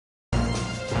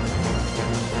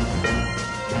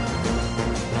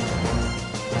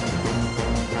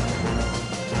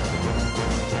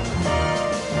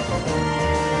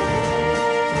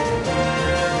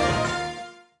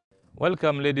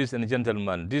Welcome, ladies and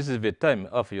gentlemen. This is the time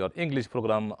of your English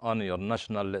program on your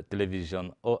national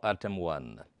television,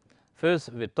 ORTM1.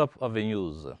 First, the top of the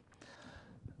news.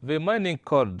 The mining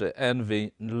code and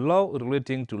the law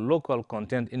relating to local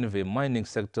content in the mining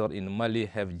sector in Mali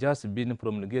have just been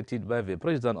promulgated by the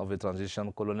President of the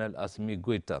Transition, Colonel Assimi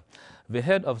Goïta. The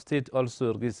head of state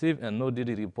also received an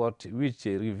audit report which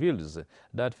reveals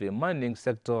that the mining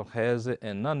sector has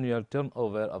an annual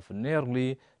turnover of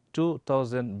nearly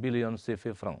 2,000 billion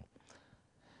CFA francs.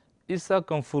 Issa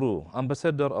Kamfourou,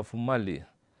 ambassador of Mali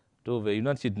to the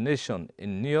United Nations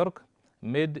in New York,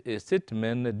 made a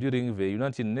statement during the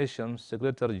United Nations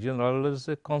Secretary General's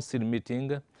Council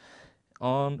meeting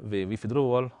on the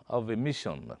withdrawal of the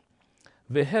mission.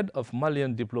 The head of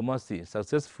Malian diplomacy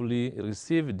successfully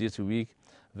received this week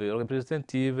the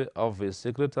representative of the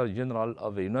Secretary General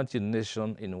of the United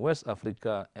Nations in West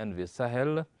Africa and the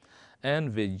Sahel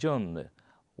and the John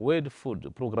World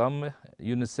Food Program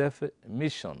UNICEF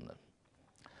mission.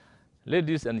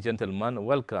 Ladies and gentlemen,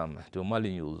 welcome to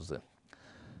Mali News.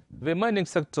 The mining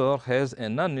sector has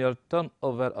an annual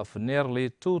turnover of nearly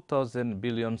 2,000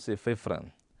 billion CFA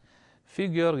francs.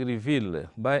 Figure revealed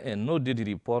by an audit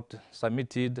report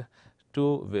submitted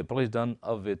to the President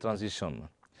of the Transition.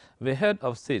 The head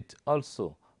of state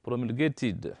also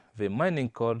promulgated the mining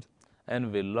code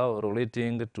and the law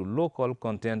relating to local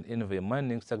content in the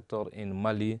mining sector in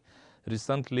Mali,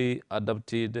 recently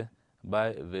adopted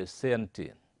by the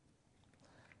CNT.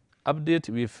 Update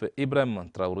with Ibrahim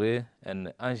Traoré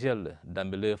and Angèle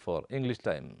Dambélé for English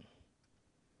Time.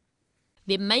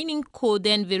 The mining code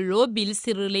and the law bills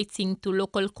relating to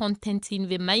local content in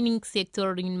the mining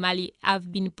sector in Mali have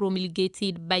been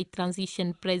promulgated by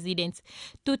transition presidents.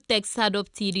 Two texts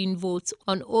adopted in votes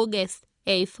on August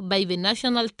 8th by the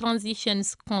National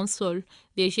Transitions Council.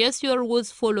 The gesture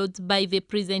was followed by the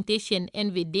presentation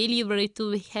and the delivery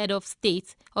to the head of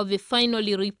state of the final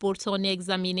report on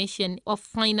examination of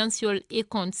financial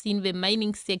accounts in the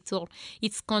mining sector.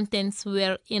 Its contents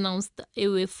were announced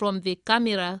away from the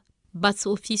camera, but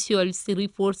officials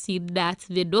reported that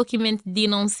the document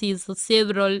denounces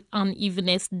several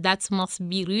unevenness that must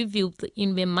be reviewed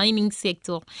in the mining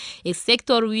sector, a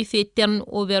sector with a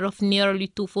turnover of nearly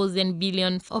 2,000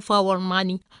 billion of our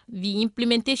money. The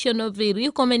implementation of the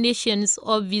recommendations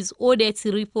of these audit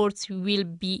reports will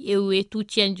be a way to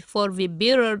change for the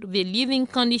better the living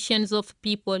conditions of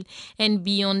people, and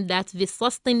beyond that, the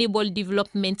sustainable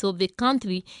development of the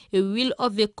country, a will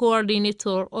of the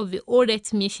coordinator of the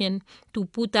audit mission to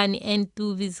put an end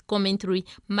to this commentary.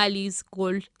 Mali's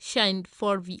goal shined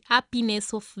for the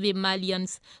happiness of the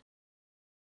Malians.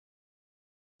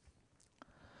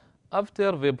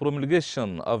 After the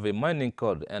promulgation of the mining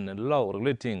code and law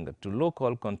relating to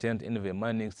local content in the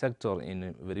mining sector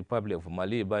in the Republic of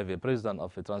Mali by the President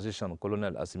of the Transition,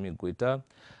 Colonel Assimi Goïta,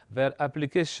 their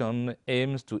application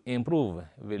aims to improve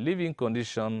the living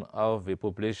condition of the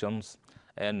populations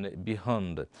and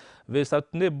beyond the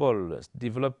sustainable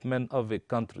development of the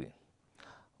country.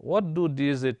 What do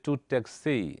these two texts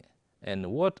say, and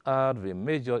what are the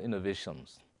major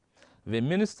innovations? The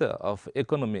Minister of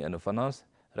Economy and Finance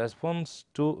responds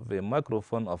to the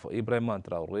microphone of Ibrahim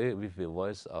Traoré with the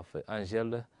voice of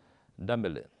Angèle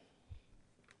Dambélé.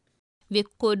 The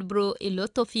code brought a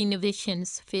lot of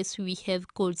innovations. First, we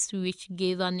have codes which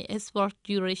give an export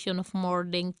duration of more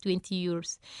than 20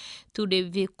 years. Today,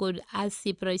 the code has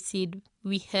separated.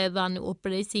 We have an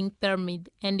operating permit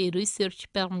and a research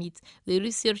permit. The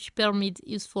research permit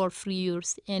is for 3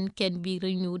 years and can be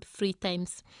renewed 3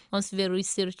 times. Once the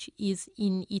research is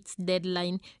in its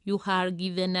deadline, you are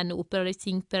given an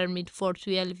operating permit for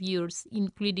 12 years,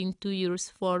 including 2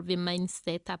 years for the mine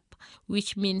setup,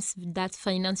 which means that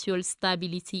financial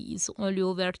stability is only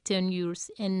over 10 years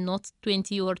and not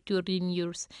 20 or 13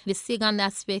 years. The second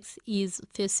aspect is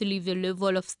firstly the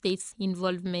level of state's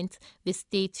involvement. The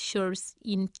state shares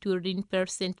in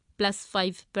 13% plus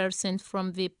 5%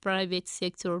 from the private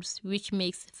sectors, which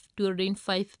makes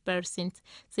 5%.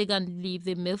 Secondly,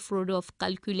 the method of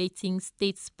calculating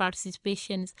states'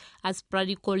 participations has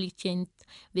radically changed.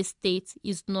 The state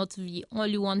is not the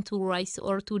only one to rise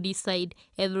or to decide.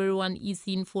 Everyone is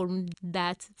informed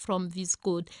that from this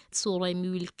code,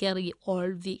 Sorem will carry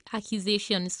all the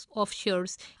acquisitions of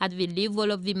shares at the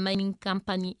level of the mining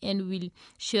company and will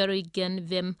share again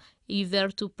them either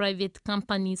to private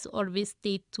companies or the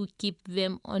state to keep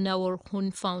them on our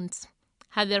own funds.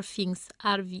 Other things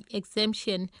are the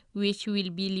exemption, which will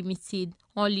be limited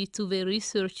only to the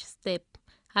research step.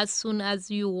 As soon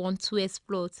as you want to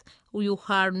exploit, you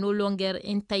are no longer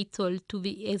entitled to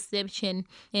the exemption,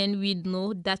 and we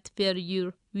know that per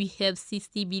year we have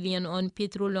 60 billion on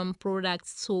petroleum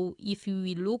products. So if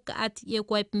we look at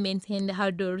equipment and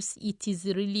others, it is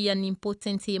really an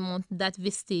important amount that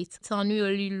the state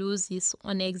annually loses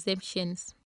on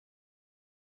exemptions.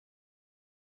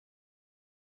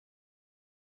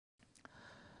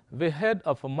 The head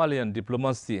of Malian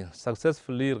diplomacy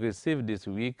successfully received this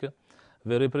week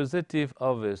the representative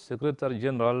of the Secretary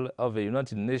General of the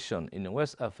United Nations in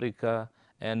West Africa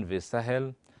and the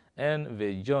Sahel and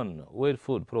the John World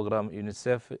Food Program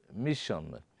UNICEF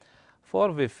mission.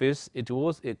 For the first, it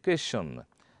was a question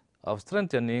of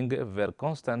strengthening their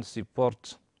constant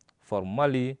support for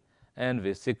Mali and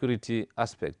the security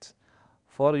aspect.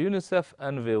 For UNICEF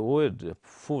and the World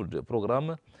Food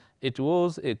Program, it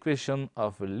was a question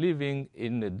of living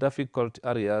in difficult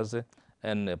areas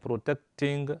and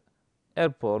protecting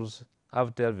airports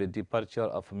after the departure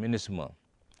of MINUSMA.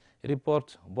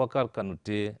 Report Bakary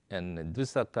Kanouté and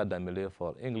Drissa Kadamile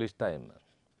for English Time.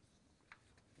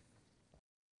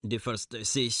 The first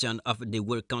session of the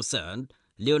World Council,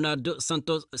 Leonardo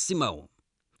Santos Simão,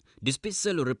 the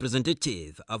special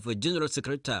representative of the General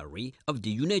Secretary of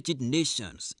the United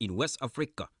Nations in West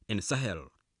Africa and Sahel,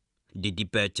 the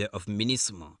departure of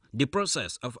MINUSMA, the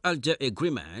process of Alger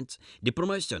Agreement, the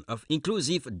promotion of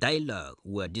inclusive dialogue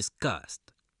were discussed.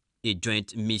 A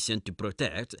joint mission to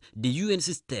protect the UN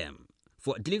system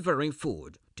for delivering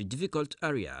food to difficult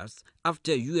areas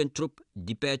after UN troop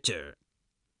departure.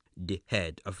 The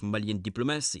head of Malian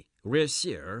diplomacy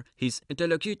reassured his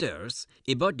interlocutors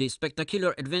about the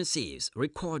spectacular advances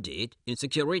recorded in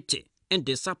security and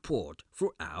the support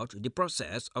throughout the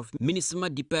process of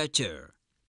MINUSMA departure.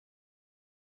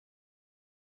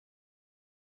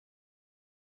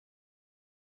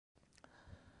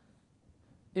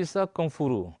 Issa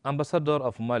Komfuru, ambassador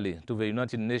of Mali to the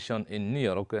United Nations in New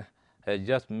York, has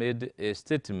just made a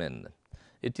statement.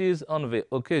 It is on the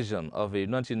occasion of the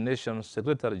United Nations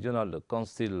Secretary General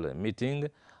Council meeting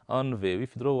on the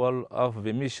withdrawal of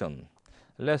the mission.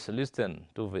 Let's listen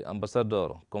to the Ambassador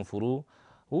Komfuru,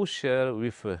 who shared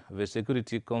with the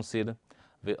Security Council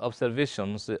the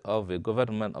observations of the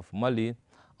government of Mali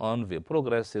on the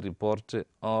progress report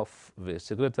of the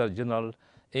Secretary General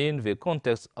in the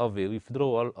context of the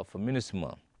withdrawal of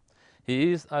MINUSMA.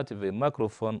 He is at the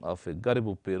microphone of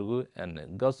Garibou Peru and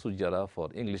Gassou Diarra for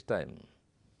English Time.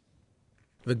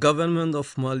 The government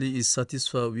of Mali is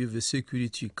satisfied with the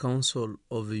Security Council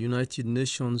of the United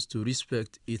Nations to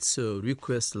respect its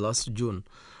request last June.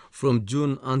 From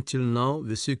June until now,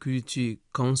 the Security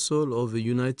Council of the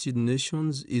United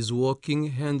Nations is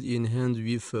working hand in hand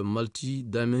with a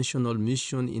multi-dimensional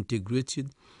mission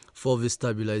integrated for the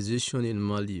stabilization in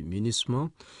Mali, MINUSMA,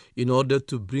 in order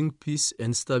to bring peace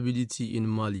and stability in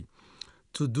Mali.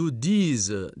 To do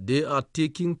this, they are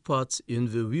taking part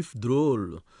in the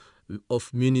withdrawal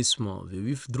of MINUSMA. The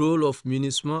withdrawal of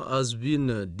MINUSMA has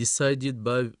been decided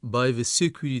by the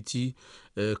Security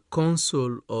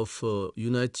Council of the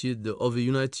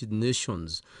United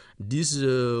Nations. This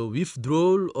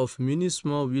withdrawal of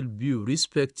MINUSMA will be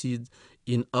respected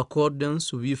in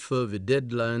accordance with the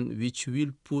deadline, which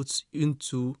will put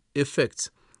into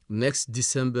effect next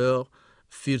December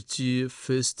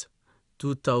 31st,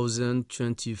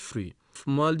 2023.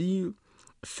 Mali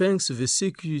thanks the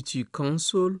Security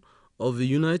Council of the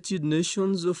United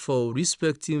Nations for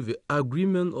respecting the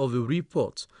agreement of the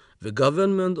report. The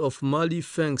government of Mali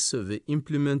thanks the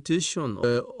implementation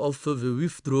of the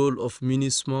withdrawal of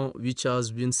MINUSMA, which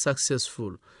has been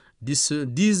successful. This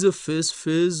is the first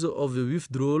phase of the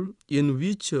withdrawal, in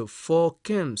which 4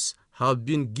 camps have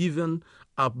been given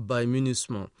up by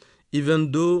MINUSMA,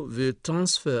 even though the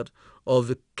transfer of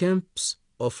the camps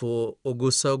of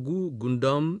Ogosagu,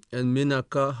 Gundam, and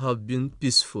Menaka have been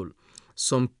peaceful.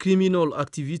 Some criminal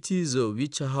activities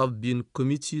which have been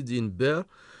committed in Ber.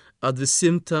 At the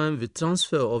same time, the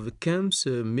transfer of the camps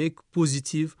make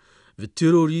positive. The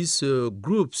terrorist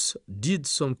groups did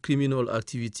some criminal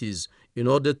activities in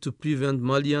order to prevent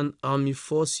Malian army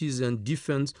forces and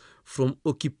defense from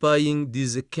occupying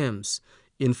these camps.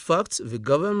 In fact, the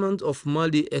government of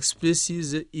Mali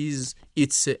expresses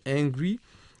its anger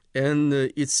and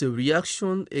its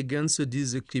reaction against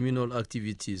these criminal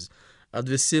activities. At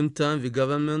the same time, the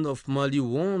government of Mali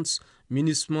wants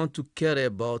MINUSMA to care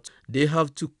about. They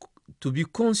have to be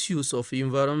conscious of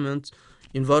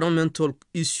environmental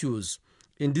issues.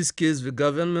 In this case, the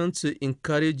government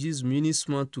encourages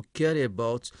MINUSMA to care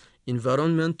about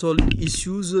environmental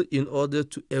issues in order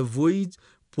to avoid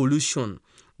pollution.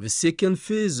 The second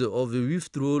phase of the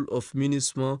withdrawal of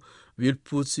MINUSMA will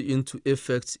put into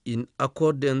effect in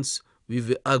accordance with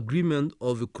the agreement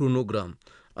of the chronogram.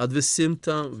 At the same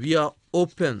time, we are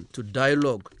open to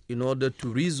dialogue in order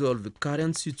to resolve the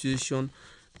current situation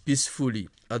peacefully.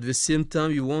 At the same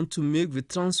time, we want to make the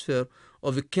transfer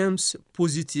of the camps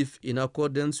positive in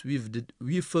accordance with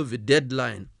the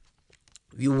deadline.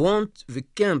 We want the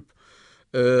camp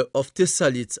of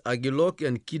Tessalit, Aguelok,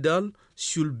 and Kidal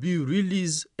should be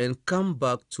released and come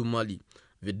back to Mali.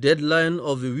 The deadline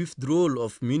of the withdrawal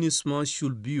of MINUSMA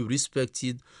should be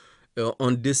respected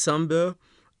on December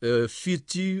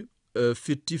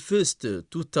 31st,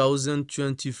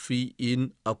 2023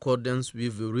 in accordance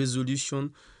with the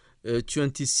resolution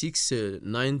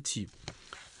 2690.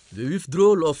 The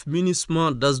withdrawal of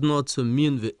MINUSMA does not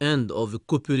mean the end of the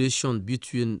cooperation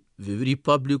between the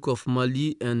Republic of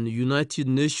Mali and United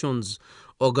Nations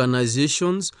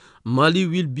organizations. Mali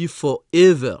will be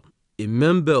forever a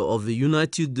member of the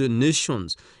United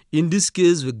Nations. In this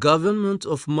case, the government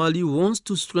of Mali wants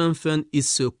to strengthen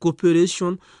its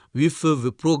cooperation with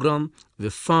the program, the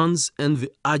funds, and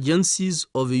the agencies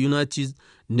of the United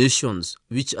Nations,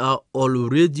 which are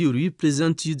already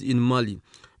represented in Mali.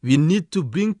 We need to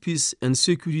bring peace and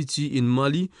security in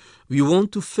Mali. We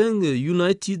want to thank the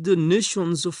United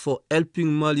Nations for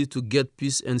helping Mali to get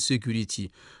peace and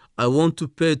security. I want to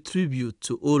pay tribute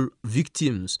to all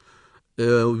victims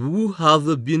who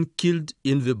have been killed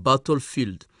in the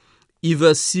battlefield,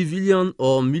 either civilian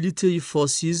or military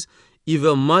forces,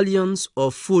 either Malians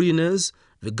or foreigners.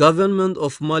 The government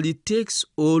of Mali takes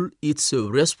all its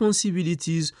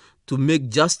responsibilities to make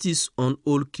justice on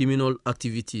all criminal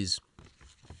activities.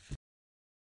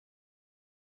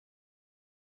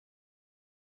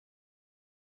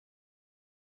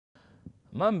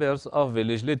 Members of the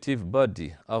legislative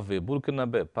body of the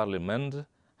Burkinabe Parliament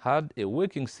had a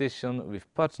working session with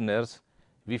partners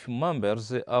with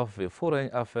members of the Foreign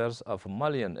Affairs of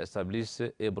Malian established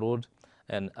abroad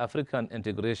and African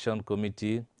Integration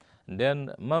Committee,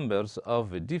 then members of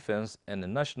the Defense and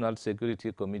National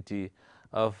Security Committee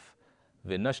of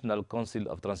the National Council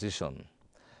of Transition.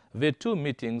 The two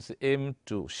meetings aimed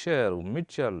to share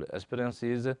mutual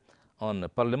experiences on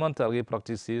parliamentary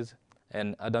practices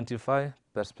and identify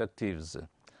perspectives.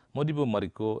 Modibo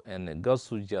Mariko and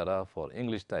Gassou Diarra for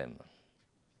English Time.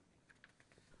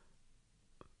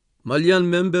 Malian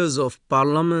members of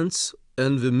parliament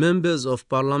and the members of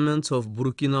parliament of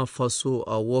Burkina Faso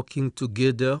are working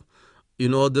together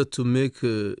in order to make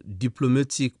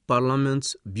diplomatic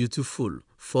parliaments beautiful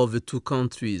for the two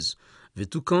countries. The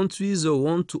two countries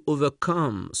want to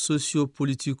overcome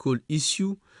socio-political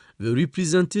issues. The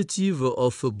representative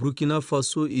of Burkina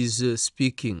Faso is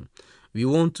speaking. We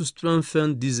want to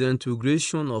strengthen this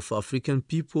integration of African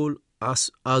people as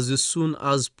soon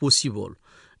as possible.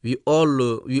 We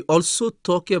also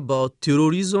talk about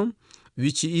terrorism,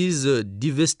 which is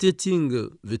devastating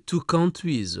the two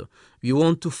countries. We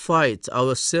want to fight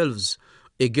ourselves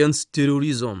against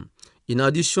terrorism. In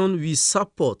addition, we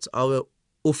support our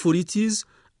authorities.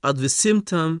 At the same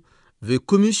time, the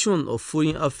Commission of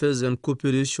Foreign Affairs and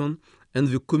Cooperation and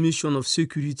the Commission of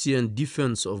Security and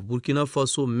Defense of Burkina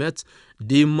Faso met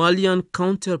their Malian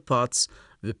counterparts.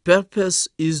 The purpose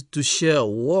is to share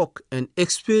work and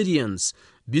experience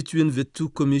between the two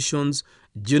commissions.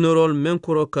 General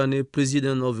Menkoro Kane,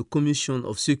 President of the Commission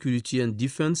of Security and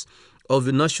Defense of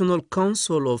the National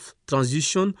Council of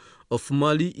Transition of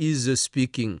Mali, is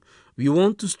speaking. We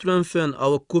want to strengthen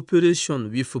our cooperation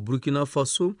with Burkina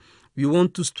Faso. We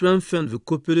want to strengthen the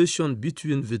cooperation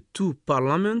between the two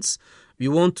parliaments. We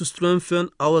want to strengthen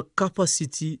our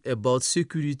capacity about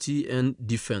security and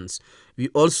defense. We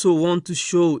also want to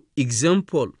show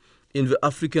example in the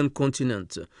African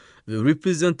continent. The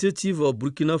representative of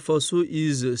Burkina Faso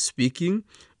is speaking.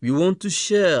 We want to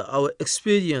share our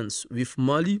experience with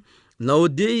Mali.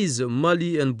 Nowadays,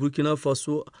 Mali and Burkina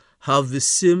Faso have the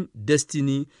same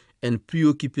destiny and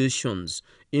preoccupations.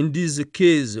 In this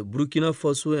case, Burkina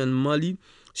Faso and Mali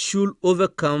should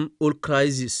overcome all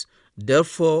crises.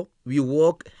 Therefore, we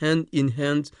work hand in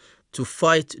hand to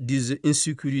fight this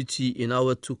insecurity in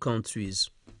our two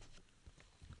countries.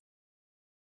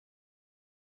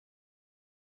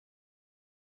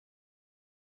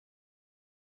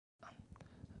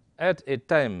 At a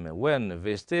time when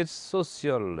the state's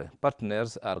social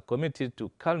partners are committed to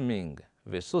calming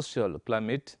the social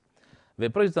climate, the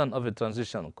President of the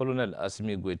Transition, Colonel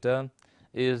Assimi Goïta,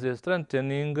 is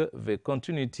strengthening the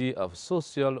continuity of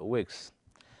social works.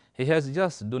 He has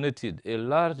just donated a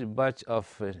large batch of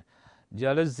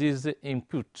dialysis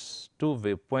inputs to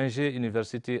the Poingé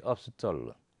University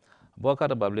Hospital.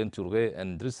 Bakary Bablin Touré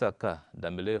and Drissaka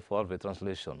Damele for the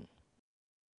translation.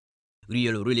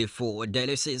 Real relief for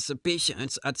dialysis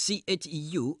patients at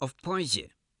CHEU of Poitiers.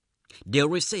 They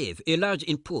receive a large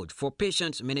input for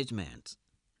patient management.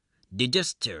 The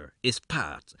gesture is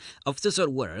part of social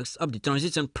works of the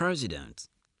transition president.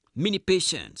 Many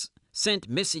patients sent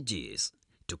messages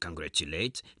to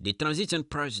congratulate the transition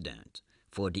president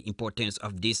for the importance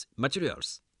of these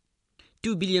materials.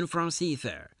 2 billion francs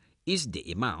CFA is the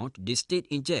amount the state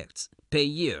injects per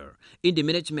year in the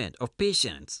management of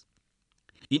patients.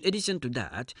 In addition to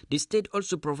that, the state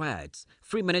also provides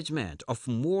free management of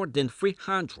more than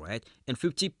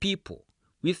 350 people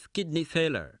with kidney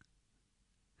failure.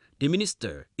 The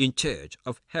minister in charge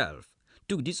of health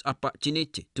took this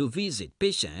opportunity to visit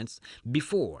patients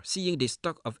before seeing the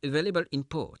stock of available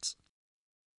inputs.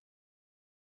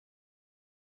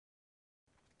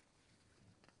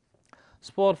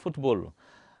 Sport football.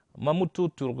 Mamoudou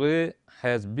Touré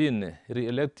has been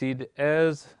re-elected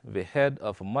as the head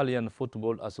of Malian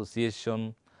Football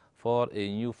Association for a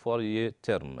new 4-year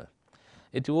term.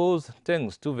 It was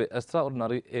thanks to the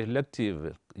extraordinary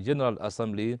elective General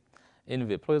Assembly in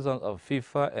the presence of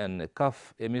FIFA and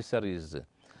CAF emissaries.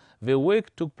 The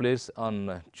wake took place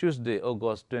on Tuesday,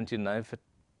 August 29,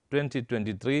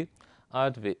 2023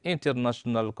 at the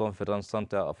International Conference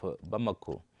Center of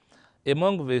Bamako.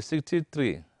 Among the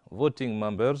 63 voting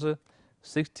members,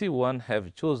 61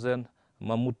 have chosen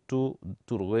Mamoudou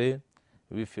Touré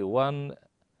with 1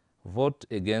 vote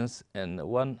against and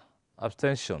 1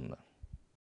 abstention.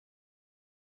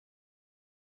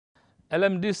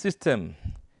 LMD system,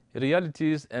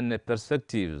 realities and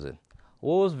perspectives,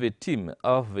 was the theme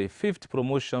of the 5th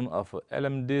promotion of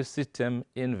LMD system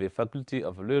in the Faculty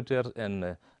of Literature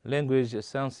and Language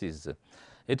Sciences.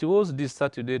 It was this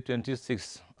Saturday,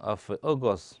 26th of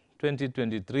August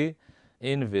 2023,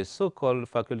 in the so-called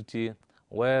faculty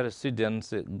where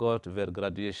students got their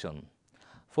graduation.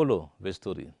 Follow the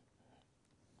story.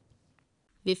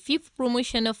 The 5th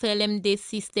promotion of LMD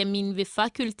system in the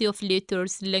Faculty of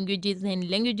Letters, Languages and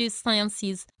Language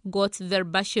Sciences got their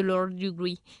bachelor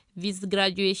degree. This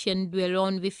graduation dwell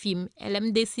on the theme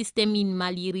LMD system in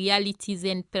Mali, realities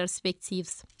and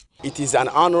perspectives. It is an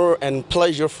honor and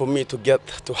pleasure for me to get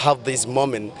to have this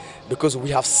moment because we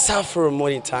have suffered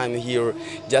many times here.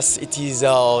 It is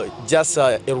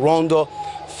around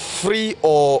 3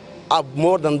 or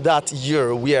more than that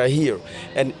year we are here,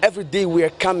 and every day we are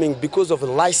coming because of a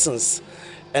license.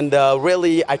 And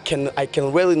really, I can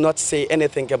really not say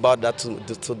anything about that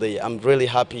today. I'm really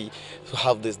happy to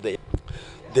have this day.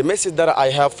 The message that I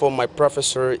have for my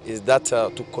professor is that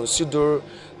to consider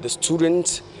the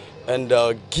students and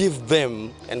give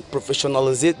them and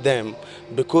professionalize them,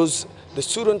 because the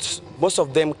students, most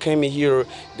of them came here,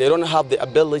 they don't have the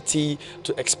ability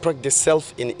to express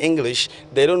themselves in English.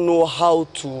 They don't know how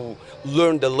to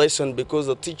learn the lesson because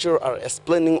the teacher are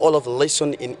explaining all of the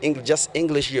lesson in English, just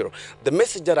English here. The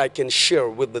message that I can share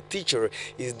with the teacher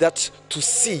is that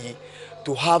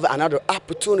to have another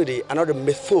opportunity, another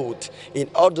method in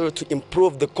order to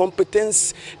improve the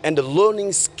competence and the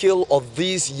learning skill of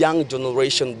this young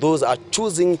generation. Those are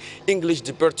choosing English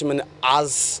department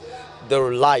as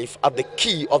their life, at the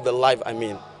key of the life, I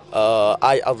mean.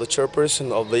 I am the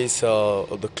chairperson of this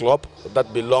of the club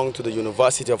that belong to the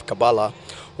University of Kabbalah.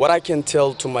 What I can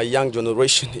tell to my young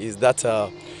generation is that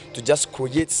to just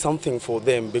create something for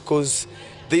them, because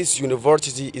this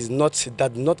university is not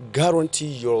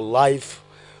guarantee your life,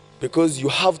 because you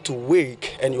have to work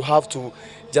and you have to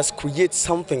just create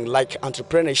something like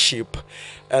entrepreneurship,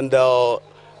 and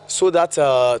so that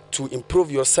to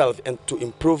improve yourself and to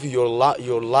improve your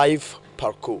life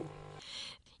parcours.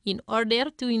 In order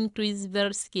to increase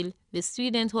their skill, the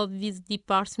students of these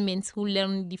departments who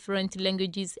learn different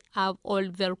languages have all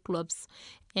their clubs,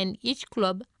 and each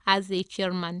club has a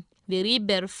chairman. The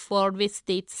rebirth for the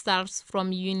state starts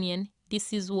from union.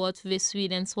 This is what the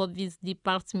students of this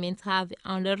department have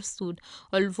understood.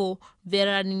 Although they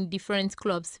are in different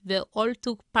clubs, they all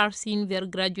took part in their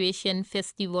graduation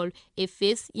festival, a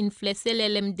phase in Flessel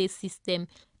LMD system.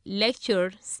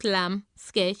 Lecture, slam,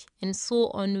 sketch, and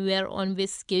so on were on the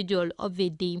schedule of the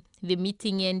day. The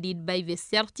meeting ended by the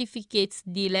certificates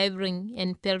delivering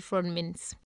and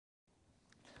performance.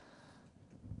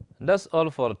 That's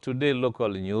all for today local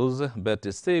news,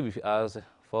 but stay with us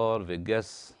for the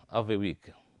guest of the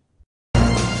week.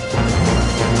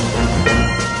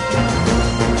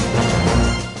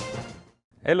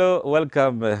 Hello,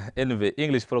 welcome in the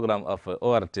English program of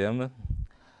ORTM.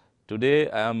 Today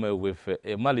I am with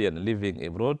a Malian living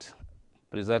abroad,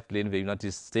 presently in the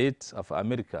United States of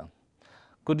America.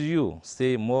 Could you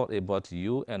say more about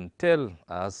you and tell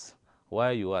us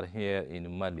why you are here in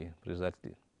Mali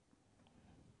precisely.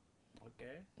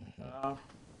 Okay.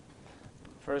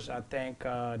 First, I thank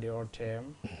the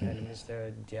OTM and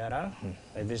Mr. DIARRA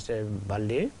and Mr.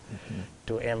 Balde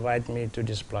to invite me to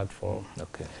this platform.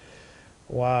 Okay.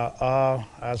 Well,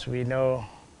 as we know,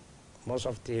 most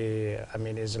of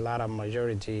there's a lot of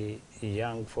majority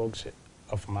young folks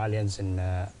of Malians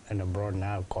in abroad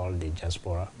now called the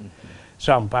diaspora.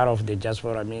 So I'm part of the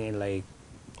diaspora, meaning like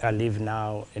I live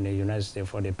now in the United States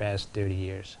for the past 30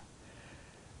 years.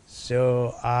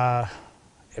 So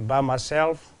about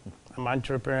myself, I'm an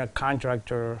entrepreneur,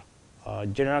 contractor,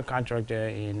 general contractor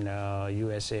in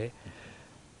USA.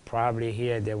 Probably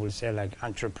here they will say like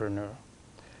entrepreneur.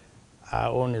 I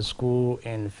own a school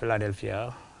in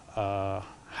Philadelphia,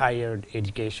 higher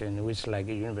education, which is like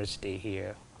a university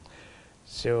here.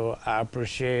 So I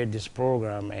appreciate this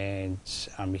program, and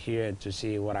I'm here to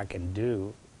see what I can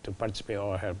do to participate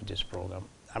or help this program.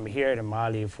 I'm here in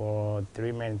Mali for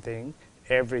 3 main things.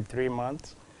 Every 3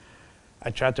 months, I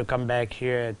try to come back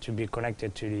here to be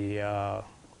connected to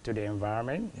the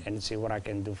environment and see what I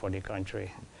can do for the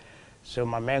country. So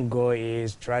my main goal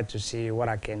is try to see what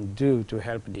I can do to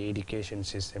help the education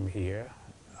system here,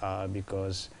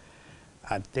 because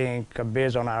I think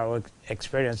based on our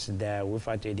experience that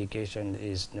without education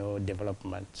is no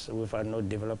development. So without no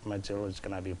development, it's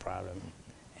going to be a problem.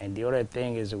 And the other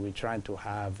thing is we're trying to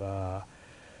have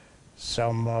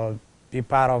be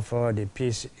part of the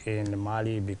peace in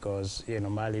Mali, because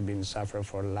Mali been suffering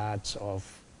for lots of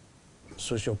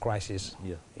social crisis.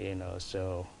 Yeah.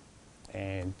 So,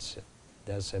 and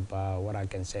that's about what I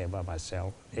can say about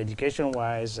myself.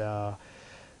 Education-wise,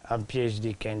 I'm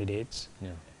PhD candidate.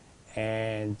 Yeah.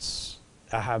 And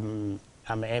I'm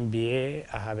an MBA.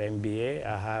 I have MBA.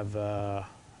 I have a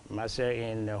master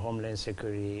in Homeland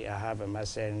Security. I have a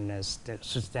master in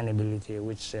sustainability,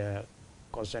 which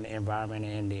concerns environment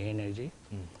and the energy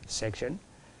section.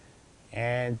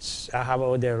 And I have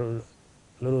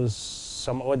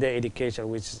some other education,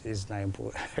 which is not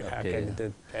important. Okay. I can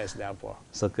do pass that part.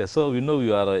 Okay, so we know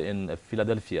you are in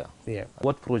Philadelphia. Yeah.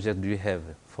 What project do you have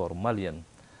for Malian,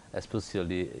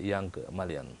 especially young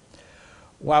Malian?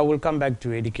 Well, we'll come back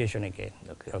to education again.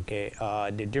 Okay.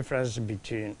 The difference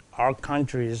between our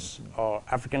countries, or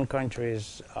African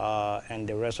countries, and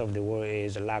the rest of the world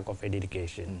is a lack of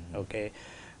education. Okay.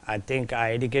 I think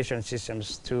our education system is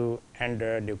still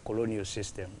under the colonial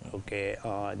system. Okay.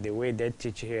 The way they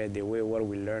teach here, the way what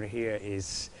we learn here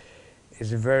is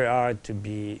very hard to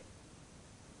be,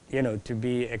 to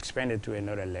be expanded to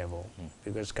another level,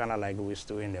 because kind of like we're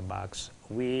still in the box.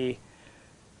 We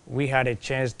had a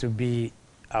chance to be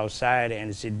outside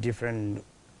and see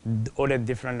other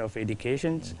different of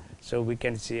educations, so we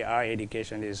can see our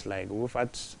education is like,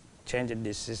 without changing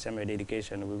the system of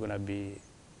education, we're gonna be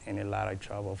in a lot of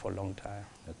trouble for a long time.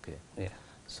 Okay. Yeah.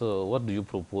 So what do you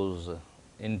propose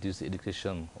in this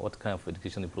education? What kind of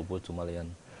education you propose to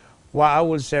Malian? Well, I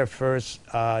would say first,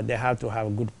 they have to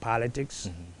have good politics,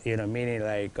 meaning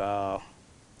like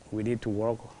we need to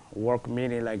work,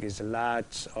 meaning like it's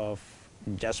lots of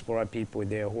diaspora people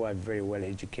there who are very well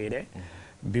educated.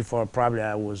 Before probably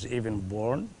I was even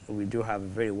born, we do have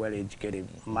very well educated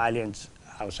Malians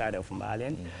outside of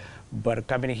Malian, but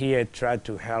coming here try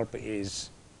to help is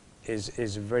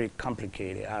very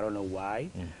complicated. I don't know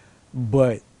why,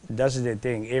 but that's the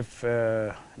thing. If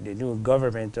the new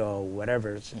government or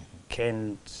whatever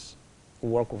can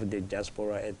work with the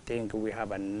diaspora, I think we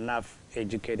have enough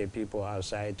educated people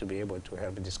outside to be able to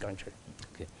help this country.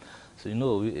 Okay. So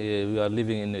we are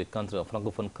living in a country, a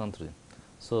francophone country.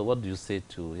 So what do you say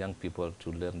to young people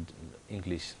to learn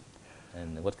English,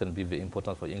 and what can be very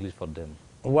important for English for them?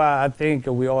 Well, I think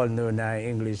we all know now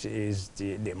English is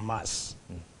the must.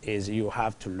 Is you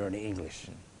have to learn English.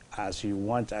 As you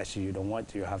want, as you don't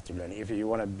want, you have to learn. If you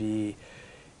want to be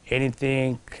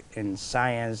anything in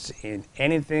science, in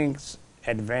anything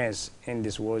advanced in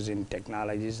this world, in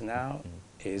technologies now,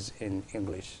 is in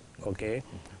English. Okay.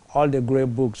 All the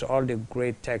great books, all the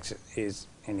great text is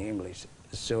in English.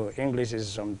 So English is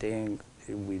something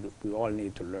we all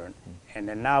need to learn. And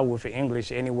then now with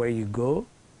English, anywhere you go,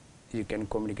 you can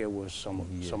communicate with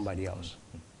somebody else.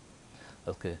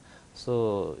 Okay.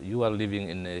 So you are living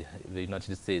in the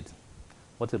United States.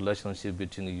 What's the relationship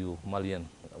between you, Malian,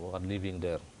 who are living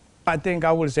there? I think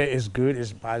I would say it's good,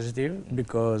 it's positive,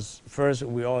 because first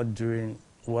we all doing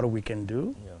what we can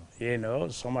do. Yeah.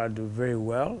 Some are do very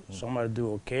well, some are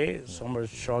do okay, some are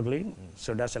struggling.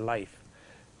 So that's a life.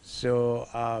 So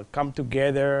come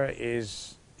together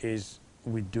is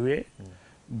we do it,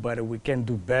 but we can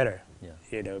do better.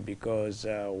 Yeah. Because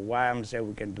why I'm saying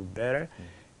we can do better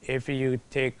if you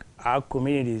take our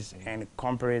communities and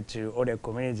compare it to other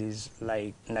communities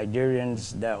like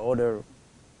Nigerians, the other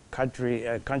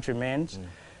countrymen,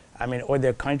 I mean,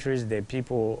 other countries, the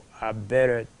people are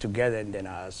better together than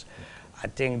us. I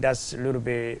think that's a little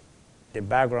bit the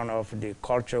background of the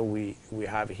culture we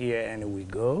have here and we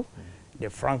go. The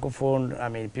Francophone, I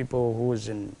mean, people who's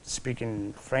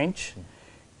speaking French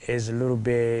is a little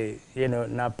bit, you know,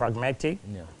 not pragmatic.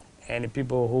 Yeah. And the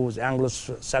people who's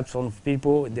Anglo-Saxon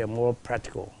people, they're more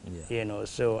practical, you know.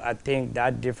 So I think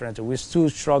that difference, we're still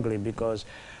struggling because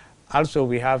also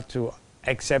we have to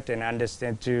accept and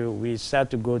understand too, we start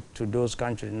to go to those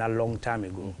countries not a long time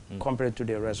ago compared to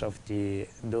the rest of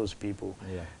those people.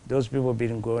 Yeah. Those people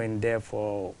been going there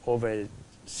for over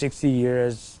 60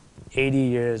 years, 80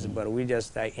 years, but we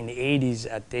just like in the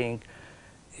 80s, I think,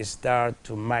 it started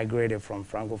to migrate from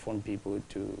Francophone people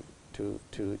to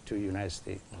United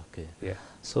States. Okay. Yeah.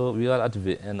 So we are at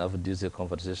the end of this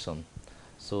conversation.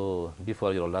 So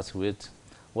before your last word,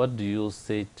 what do you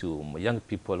say to young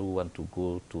people who want to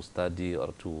go to study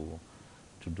or to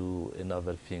do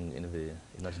another thing in the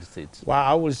United States? Well,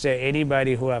 I would say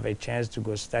anybody who have a chance to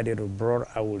go study abroad,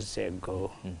 I would say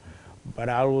go. But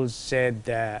I would say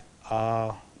that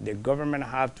the government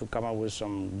have to come up with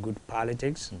some good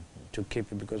politics to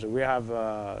keep it, because we have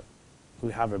a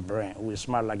brain. We're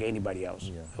smart like anybody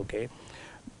else, okay?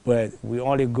 But we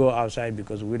only go outside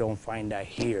because we don't find that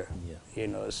here, you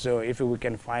know. So if we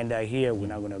can find that here, we're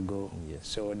not going to go.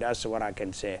 So that's what I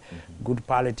can say. Good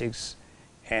politics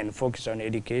and focus on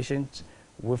education.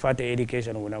 Without the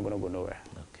education, we're not going to go nowhere.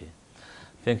 Okay.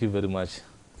 Thank you very much.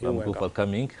 You're welcome. For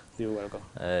coming. You're welcome.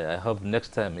 I hope next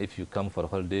time, if you come for a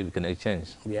holiday, we can exchange.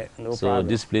 Yeah, no so problem. So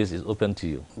this place is open to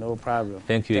you. No problem.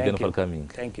 Thank you again for coming.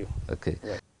 Thank you. Okay.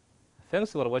 Right.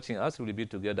 Thanks for watching us. We'll be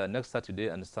together next Saturday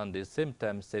and Sunday, same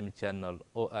time, same channel,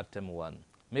 ORTM1.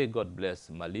 May God bless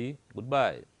Mali.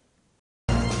 Goodbye.